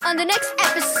on the next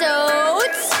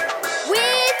episodes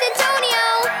with Antonio.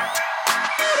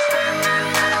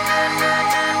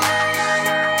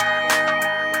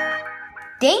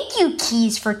 Thank you,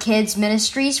 Keys for Kids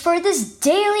Ministries, for this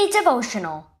daily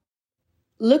devotional.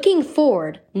 Looking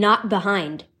forward, not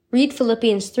behind. Read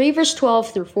Philippians 3 verse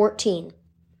 12 through 14.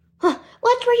 Watch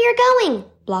where you're going.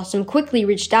 Blossom quickly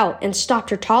reached out and stopped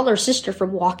her taller sister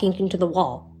from walking into the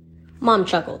wall. Mom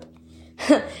chuckled.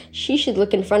 She should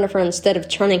look in front of her instead of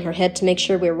turning her head to make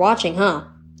sure we were watching, huh?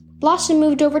 Blossom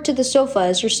moved over to the sofa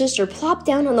as her sister plopped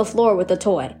down on the floor with a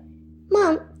toy.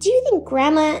 Mom, do you think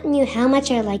Grandma knew how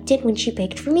much I liked it when she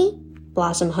baked for me?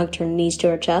 Blossom hugged her knees to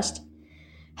her chest.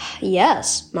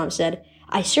 Yes, Mom said.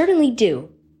 I certainly do.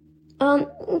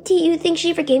 Do you think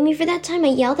she forgave me for that time I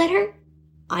yelled at her?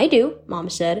 I do, Mom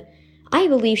said. I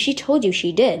believe she told you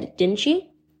she did, didn't she?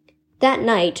 That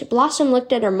night, Blossom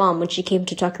looked at her mom when she came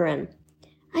to tuck her in.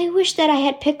 I wish that I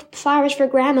had picked flowers for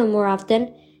Grandma more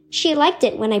often. She liked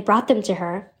it when I brought them to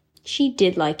her. She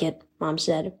did like it, Mom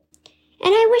said.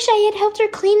 And I wish I had helped her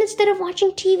clean instead of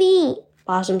watching TV.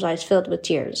 Blossom's eyes filled with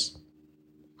tears.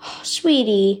 Oh,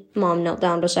 sweetie, Mom knelt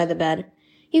down beside the bed.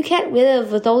 You can't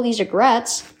live with all these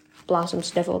regrets. Blossom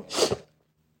sniffled.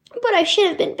 But I should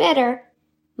have been better.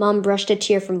 Mom brushed a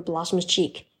tear from Blossom's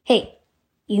cheek. Hey,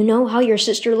 you know how your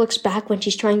sister looks back when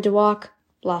she's trying to walk?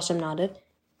 Blossom nodded.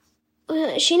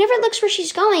 She never looks where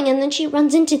she's going and then she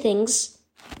runs into things.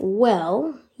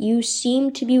 Well, you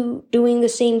seem to be doing the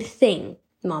same thing,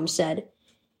 Mom said.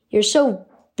 You're so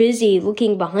busy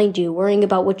looking behind you, worrying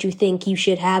about what you think you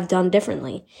should have done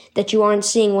differently, that you aren't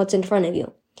seeing what's in front of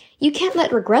you. You can't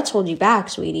let regrets hold you back,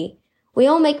 sweetie. We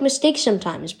all make mistakes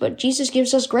sometimes, but Jesus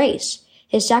gives us grace.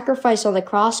 His sacrifice on the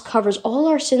cross covers all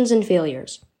our sins and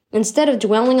failures. Instead of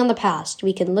dwelling on the past,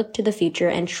 we can look to the future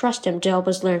and trust him to help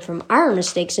us learn from our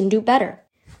mistakes and do better.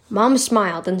 Mom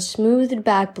smiled and smoothed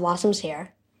back Blossom's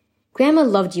hair. Grandma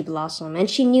loved you, Blossom, and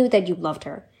she knew that you loved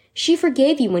her. She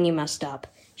forgave you when you messed up.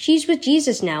 She's with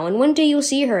Jesus now, and one day you'll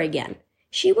see her again.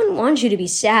 She wouldn't want you to be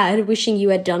sad, wishing you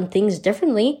had done things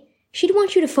differently. She'd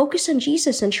want you to focus on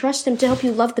Jesus and trust him to help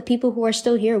you love the people who are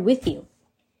still here with you.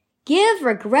 Give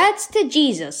regrets to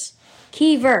Jesus.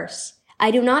 Key verse. I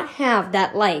do not have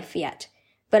that life yet,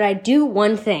 but I do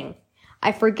one thing.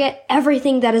 I forget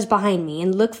everything that is behind me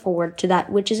and look forward to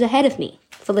that which is ahead of me.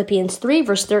 Philippians 3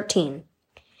 verse 13.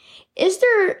 Is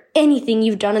there anything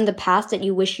you've done in the past that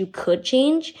you wish you could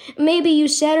change? Maybe you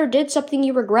said or did something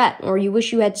you regret, or you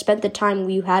wish you had spent the time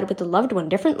you had with a loved one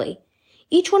differently.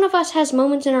 Each one of us has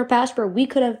moments in our past where we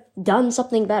could have done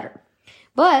something better.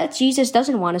 But Jesus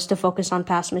doesn't want us to focus on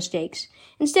past mistakes.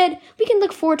 Instead, we can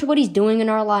look forward to what he's doing in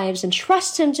our lives and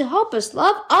trust him to help us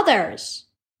love others.